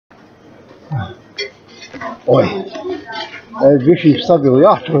Oi, bišķiņ stabili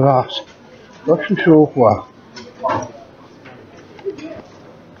jāturās. Paši šūkvā.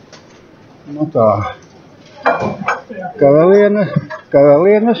 Nu tā.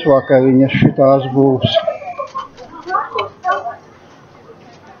 Karalienes vakariņas šitās būs.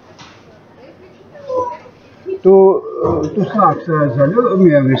 Tu sāksi ar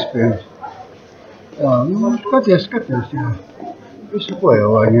zaļumiem vispirms. Jā, nu skaties, jā. Visu ko jau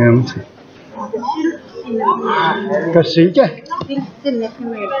var ņemt. Kas siļķe?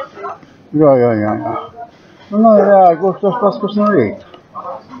 Jā. Nu, jā, gluži tos pats, kas no rīta.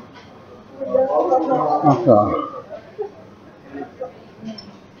 Nu tā.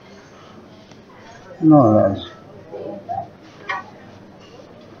 Nu, redz.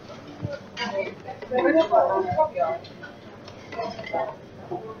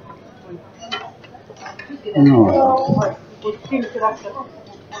 Nu.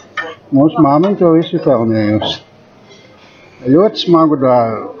 Mūsu māmiņa to visu pelnījusi. Ļoti smagu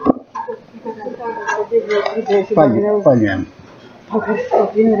darbu. Paņem.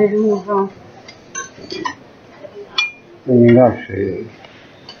 Viņa garšīgi.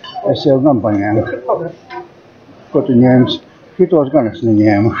 Es jau gan paņēmu. Ko tu ņēmis? Šitos gan es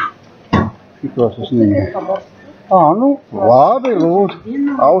neņēmušu. Šitos es neņēmu. Nu, labi, lūdzu.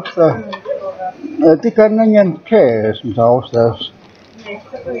 Austā. Tikai neņem čēresmus austās.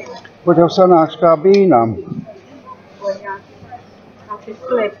 Kur tev sanāks kā bīnām.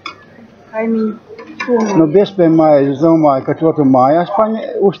 Nu, iespējamais, es domāju, ka to tu mājās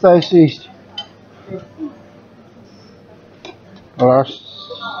uztaisīsi.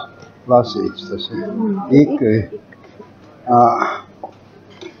 Lasīts tas ir. Ikri.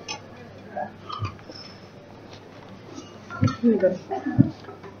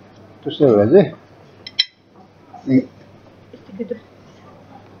 Tu sev redzi?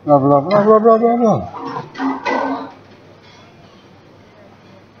 Labi.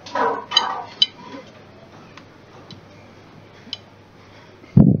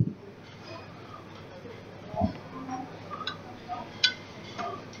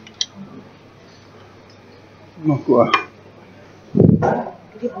 Nu, ko?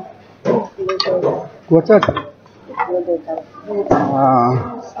 Ko tad?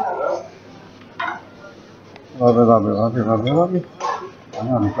 Labi.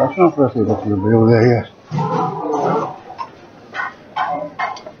 Jā, nekas nav prasīt, ka tu bildējies.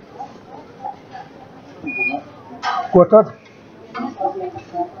 Ko tad?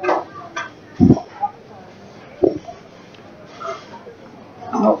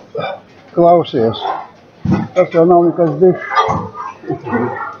 Nu, klausies. Tas jau nav nekas dišs.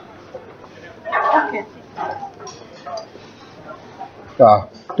 Tā,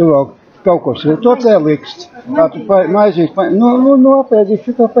 tu vēl kaut ko siltocē likst. Tā tu maizīt, nu apēdīt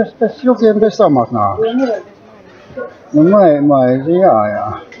šito pēc šiltiem bez tam atnāks. Nu, maizi, jā.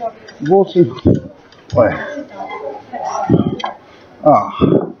 Būsim. Vai.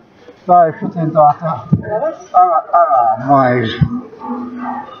 Tā ir šitien tā maizi.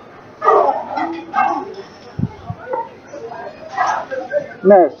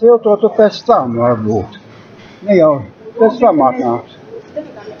 Nē, silto tu pēc tam varbūt. Ne jau pēc tam atnāks.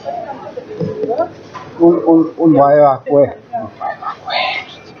 Un vairāk ēst.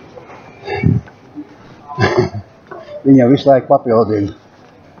 Viņa visu laiku papildina.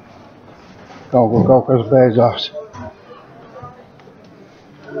 Kaut kas beidzās.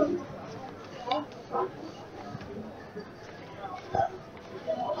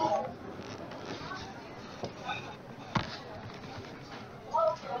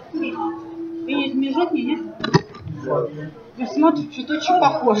 Видишь, межетни, нет? Вы смотрите, что-то очень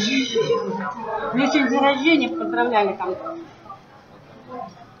похоже. Мне сегодня день рождения поздравляли там.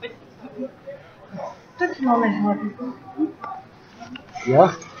 Как мама животных?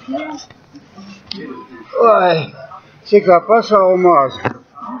 Jā? Oi, cik kā pasauli maz.